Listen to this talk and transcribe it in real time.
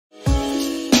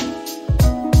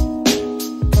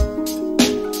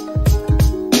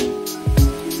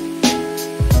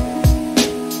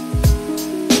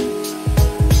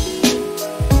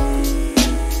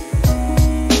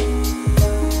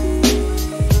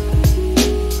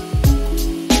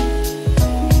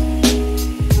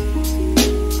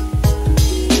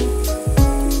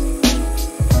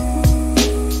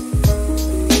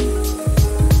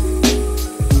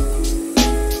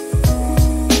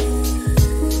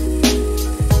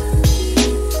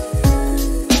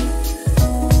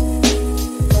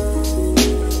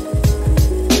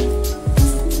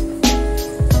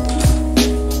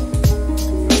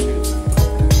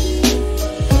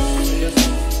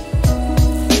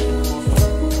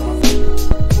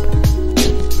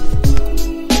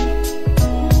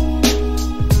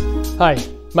Hi,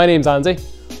 my name's Andy.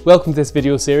 Welcome to this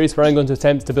video series where I'm going to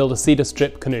attempt to build a cedar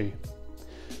strip canoe.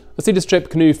 A cedar strip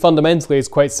canoe fundamentally is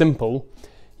quite simple.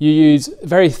 You use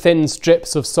very thin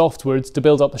strips of softwood to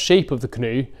build up the shape of the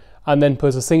canoe and then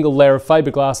put a single layer of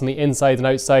fiberglass on the inside and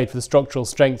outside for the structural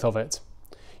strength of it.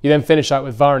 You then finish that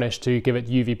with varnish to give it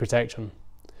UV protection.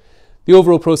 The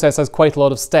overall process has quite a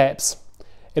lot of steps.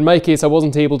 In my case, I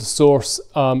wasn't able to source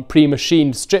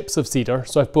pre-machined strips of cedar,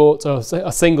 so I've bought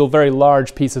a single very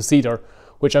large piece of cedar,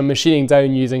 which I'm machining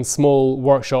down using small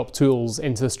workshop tools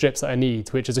into the strips that I need,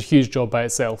 which is a huge job by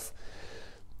itself.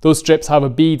 Those strips have a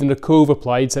bead and a cove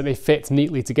applied so that they fit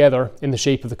neatly together in the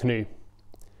shape of the canoe.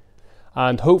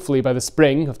 And hopefully by the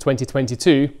spring of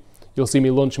 2022, you'll see me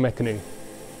launching my canoe.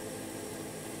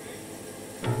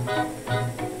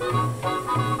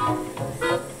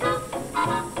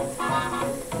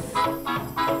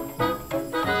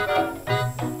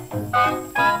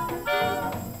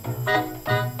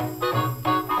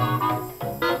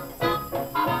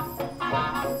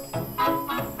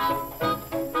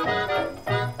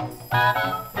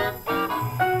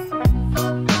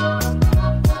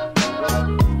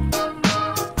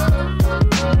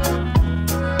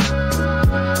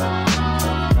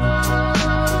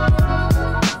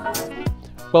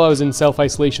 While I was in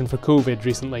self-isolation for COVID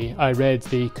recently, I read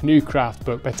the Canoe Craft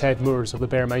book by Ted Moores of the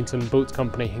Bear Mountain Boat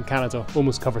Company in Canada,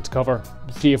 almost cover to cover,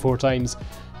 3 or 4 times.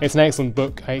 It's an excellent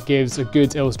book. It gives a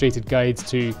good illustrated guide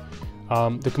to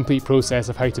the complete process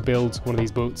of how to build one of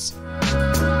these boats.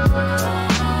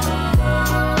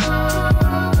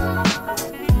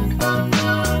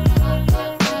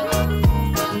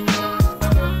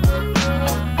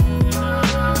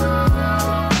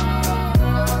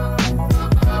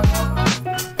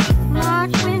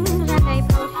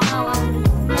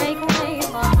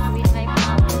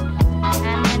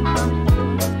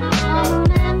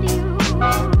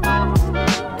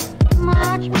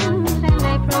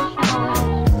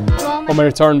 On my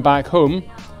return back home,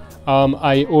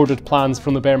 I ordered plans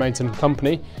from the Bear Mountain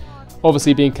Company.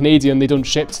 Obviously being Canadian, they don't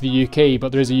ship to the UK,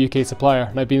 but there is a UK supplier,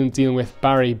 and I've been dealing with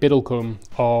Barry Biddlecombe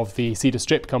of the Cedar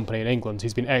Strip Company in England,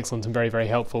 who's been excellent and very, very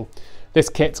helpful. This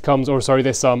kit comes,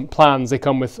 plans, they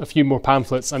come with a few more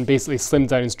pamphlets and basically slimmed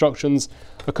down instructions,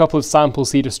 a couple of sample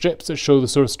cedar strips that show the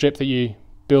sort of strip that you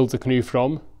build the canoe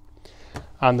from,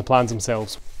 and the plans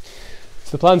themselves.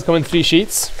 So the plans come in 3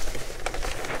 sheets.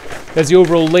 There's the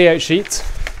overall layout sheet.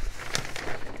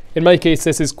 In my case,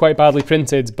 this is quite badly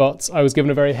printed, but I was given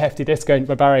a very hefty discount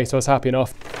by Barry, so I was happy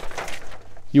enough.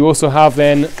 You also have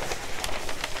then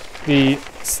the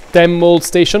stem mould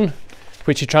station,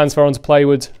 which you transfer onto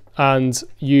plywood and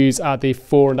use at the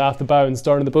fore and aft the bow and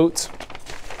stern of the boat.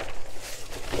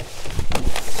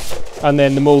 And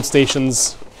then the mould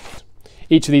stations.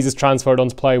 Each of these is transferred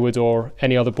onto plywood or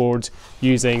any other board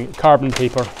using carbon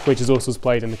paper, which is also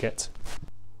supplied in the kit.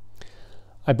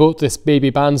 I bought this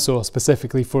baby bandsaw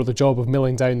specifically for the job of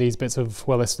milling down these bits of,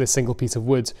 well, this single piece of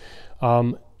wood.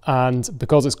 And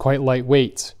because it's quite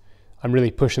lightweight, I'm really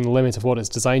pushing the limit of what it's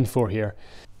designed for here.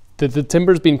 The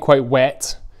timber's been quite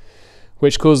wet,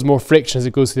 which causes more friction as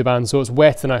it goes through the bandsaw. It's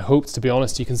wetter than I hoped, to be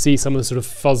honest. You can see some of the sort of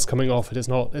fuzz coming off it. It's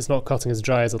not cutting as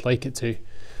dry as I'd like it to.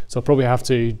 So I'll probably have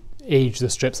to age the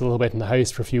strips a little bit in the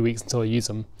house for a few weeks until I use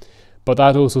them. But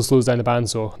that also slows down the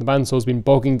bandsaw. The bandsaw's been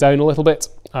bogging down a little bit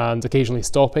and occasionally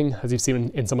stopping, as you've seen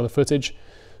in some of the footage.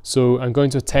 So I'm going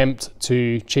to attempt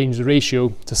to change the ratio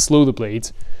to slow the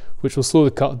blade, which will slow the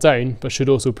cut down, but should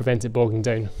also prevent it bogging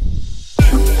down.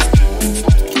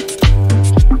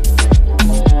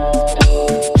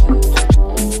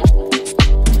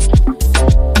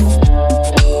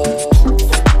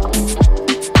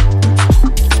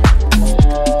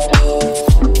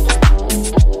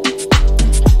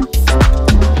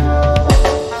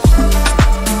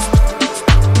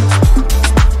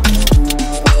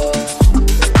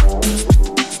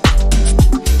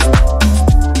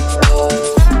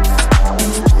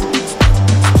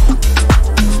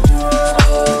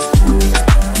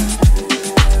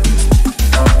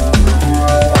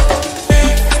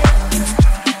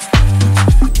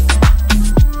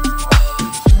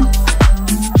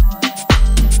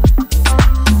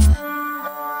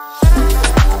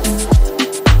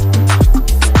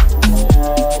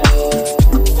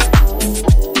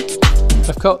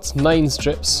 Cut 9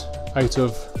 strips out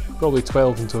of probably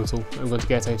 12 in total I'm going to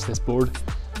get out of this board.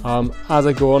 As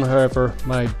I go on, however,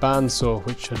 my bandsaw,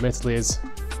 which admittedly is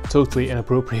totally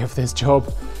inappropriate for this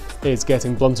job, is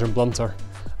getting blunter and blunter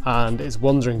and it's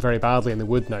wandering very badly in the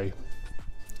wood now.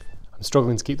 I'm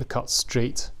struggling to keep the cuts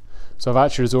straight, so I've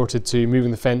actually resorted to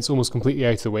moving the fence almost completely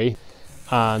out of the way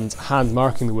and hand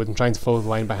marking the wood and trying to follow the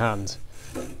line by hand.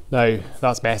 Now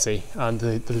that's messy, and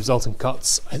the resulting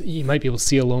cuts, you might be able to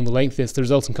see along the length of this, the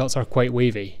resulting cuts are quite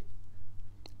wavy,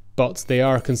 but they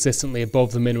are consistently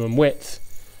above the minimum width,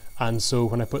 and so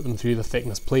when I put them through the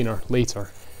thickness planer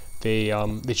later, they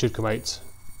should come out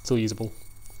still usable.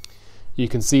 You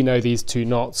can see now these two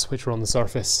knots which are on the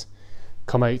surface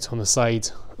come out on the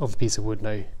side of the piece of wood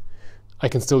now. I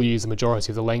can still use the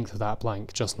majority of the length of that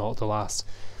plank, just not the last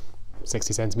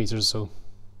 60 centimetres or so.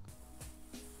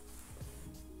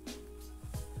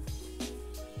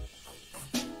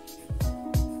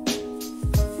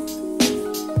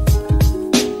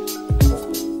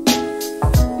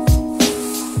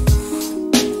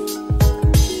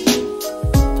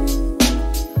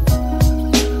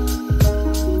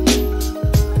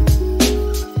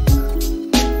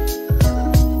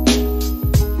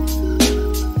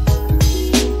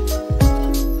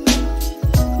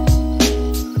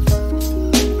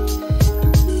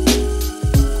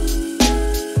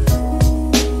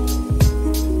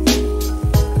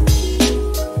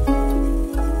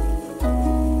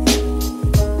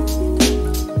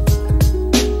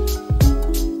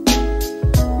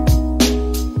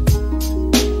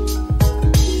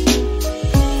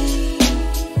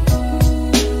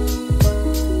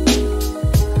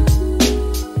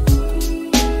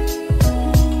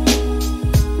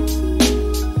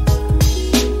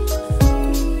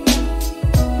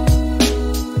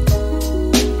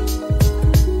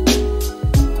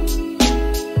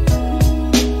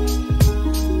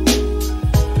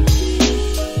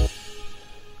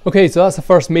 Okay, so that's the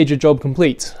first major job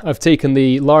complete. I've taken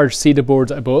the large cedar board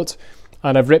that I bought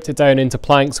and I've ripped it down into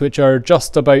planks which are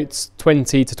just about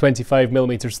 20 to 25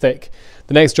 millimeters thick.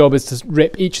 The next job is to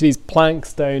rip each of these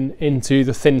planks down into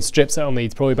the thin strips that I'll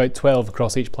need, probably about 12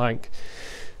 across each plank.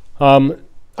 I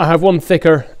have one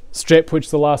thicker strip, which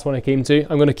is the last one I came to.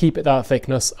 I'm going to keep it that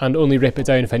thickness and only rip it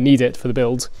down if I need it for the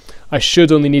build. I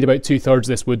should only need about 2/3 of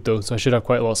this wood though, so I should have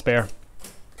quite a lot spare.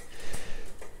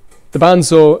 The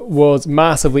bandsaw was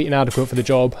massively inadequate for the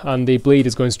job and the blade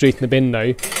is going straight in the bin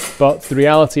now, but the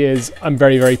reality is I'm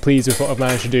very, very pleased with what I've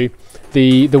managed to do.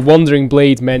 The wandering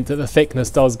blade meant that the thickness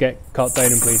does get cut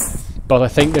down in place, but I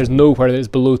think there's nowhere that it's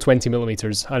below 20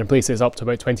 millimeters, and in places up to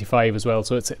about 25 as well,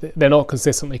 so they're not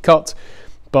consistently cut,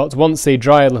 but once they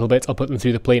dry a little bit I'll put them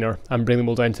through the planer and bring them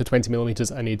all down to 20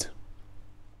 millimeters I need.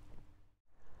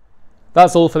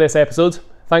 That's all for this episode.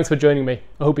 Thanks for joining me.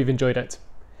 I hope you've enjoyed it.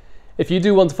 If you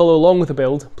do want to follow along with the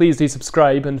build, please do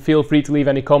subscribe and feel free to leave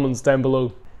any comments down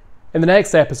below. In the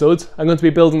next episode, I'm going to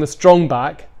be building the strong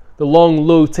back, the long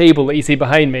low table that you see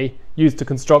behind me, used to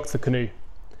construct the canoe.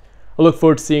 I look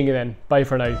forward to seeing you then. Bye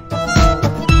for now.